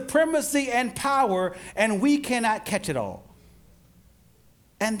his supremacy and power, and we cannot catch it all.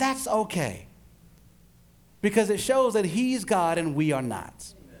 And that's okay, because it shows that he's God and we are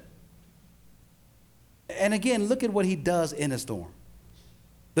not. And again, look at what he does in a storm,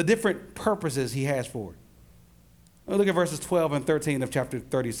 the different purposes he has for it. Look at verses 12 and 13 of chapter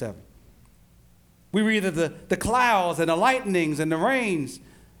 37. We read that the clouds and the lightnings and the rains,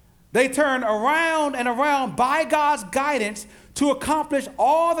 they turn around and around by God's guidance to accomplish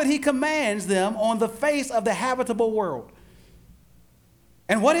all that he commands them on the face of the habitable world.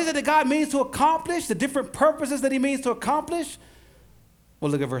 And what is it that God means to accomplish? The different purposes that he means to accomplish?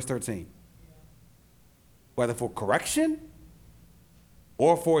 Well, look at verse 13. Whether for correction,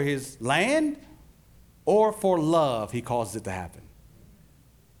 or for his land, or for love, he causes it to happen.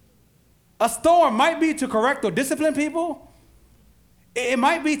 A storm might be to correct or discipline people. It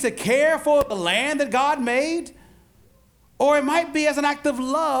might be to care for the land that God made, or it might be as an act of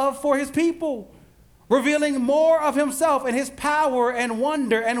love for his people, revealing more of himself and his power and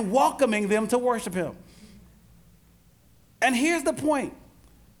wonder and welcoming them to worship him. And here's the point.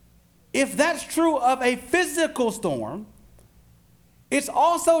 If that's true of a physical storm, it's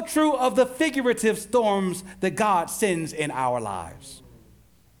also true of the figurative storms that God sends in our lives.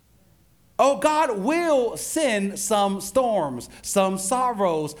 Oh, God will send some storms, some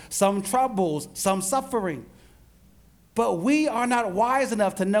sorrows, some troubles, some suffering. But we are not wise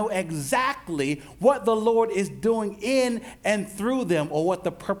enough to know exactly what the Lord is doing in and through them, or what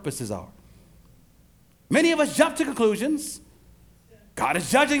the purposes are. Many of us jump to conclusions. God is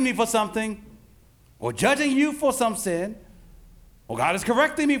judging me for something, or judging you for some sin, or God is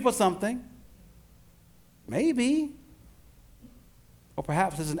correcting me for something. Maybe. Or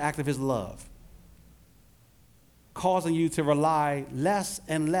perhaps it's an act of his love, causing you to rely less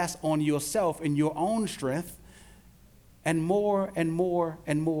and less on yourself and your own strength and more and more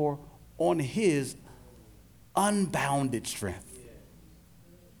and more on his unbounded strength.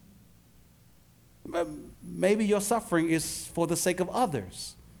 Maybe your suffering is for the sake of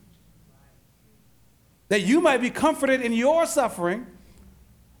others. That you might be comforted in your suffering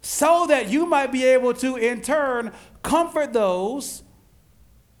so that you might be able to, in turn, comfort those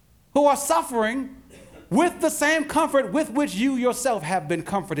who are suffering with the same comfort with which you yourself have been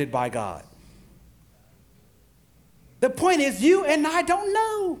comforted by God. The point is, you and I don't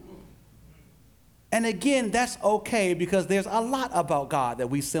know. And again, that's okay because there's a lot about God that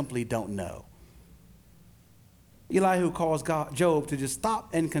we simply don't know. Elihu calls Job to just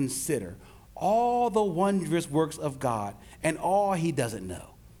stop and consider all the wondrous works of God and all he doesn't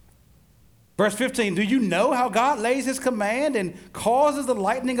know. Verse 15, do you know how God lays his command and causes the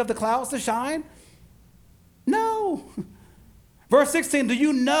lightning of the clouds to shine? No. Verse 16, do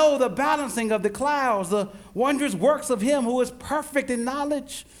you know the balancing of the clouds, the wondrous works of him who is perfect in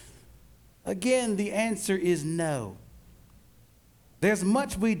knowledge? Again, the answer is no. There's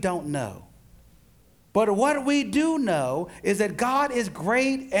much we don't know. But what we do know is that God is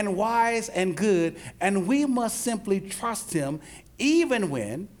great and wise and good, and we must simply trust him even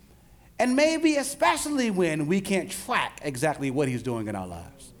when, and maybe especially when, we can't track exactly what he's doing in our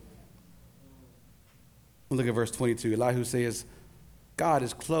lives. Look at verse 22. Elihu says, God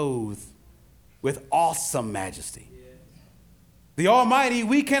is clothed with awesome majesty. The Almighty,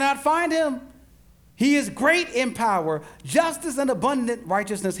 we cannot find him. He is great in power, justice and abundant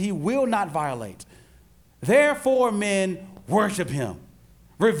righteousness he will not violate. Therefore, men worship him,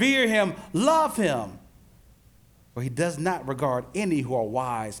 revere him, love him, for he does not regard any who are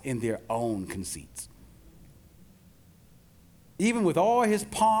wise in their own conceits. Even with all his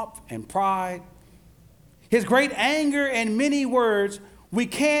pomp and pride, his great anger and many words, we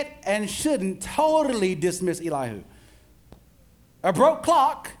can't and shouldn't totally dismiss Elihu. A broke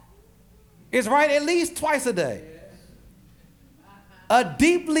clock is right at least twice a day. A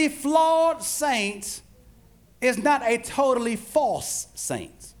deeply flawed saint is not a totally false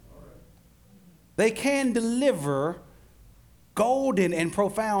saint. They can deliver golden and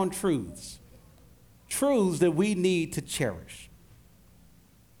profound truths, truths that we need to cherish.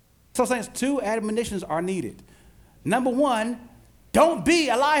 So, saints, two admonitions are needed. Number one, don't be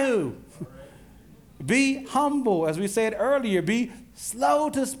Elihu. Be humble, as we said earlier. Be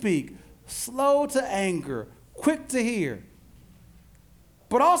slow to speak, slow to anger, quick to hear.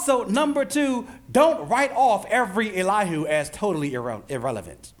 But also, number two, don't write off every Elihu as totally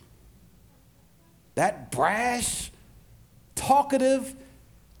irrelevant. That brash, talkative,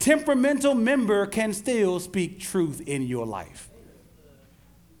 temperamental member can still speak truth in your life.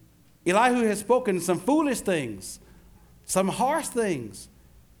 Elihu has spoken some foolish things, some harsh things,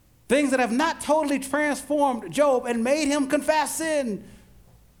 things that have not totally transformed Job and made him confess sin.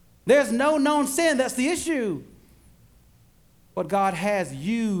 There's no known sin, that's the issue. But God has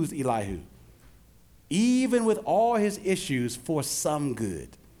used Elihu, even with all his issues, for some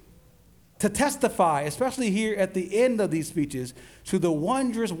good. To testify, especially here at the end of these speeches, to the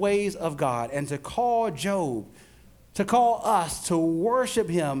wondrous ways of God, and to call Job, to call us to worship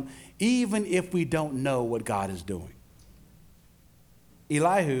him, even if we don't know what God is doing.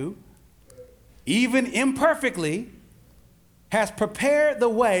 Elihu, even imperfectly, has prepared the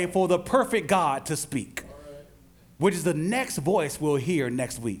way for the perfect God to speak, which is the next voice we'll hear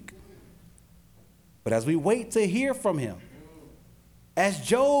next week. But as we wait to hear from him, as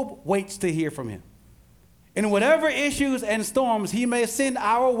Job waits to hear from him, in whatever issues and storms he may send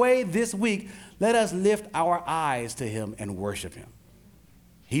our way this week, let us lift our eyes to him and worship him.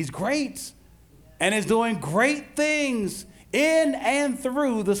 He's great and is doing great things in and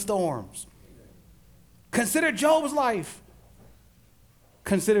through the storms. Consider Job's life.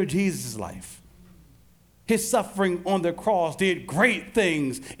 Consider Jesus' life. His suffering on the cross did great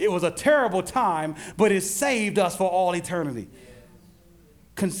things. It was a terrible time, but it saved us for all eternity.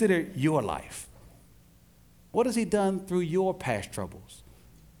 Consider your life. What has he done through your past troubles?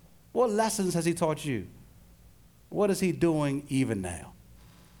 What lessons has he taught you? What is he doing even now?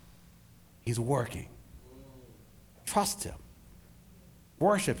 He's working. Trust him.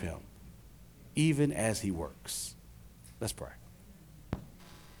 Worship him, even as he works. Let's pray.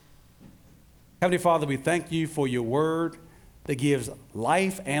 Heavenly Father, we thank you for your word that gives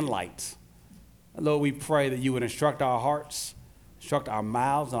life and light. Lord, we pray that you would instruct our hearts, instruct our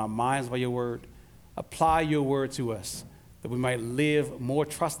mouths and our minds by your word. Apply your word to us, that we might live more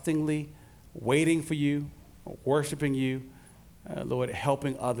trustingly, waiting for you, worshiping you, Lord,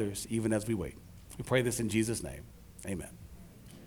 helping others even as we wait. We pray this in Jesus' name. Amen.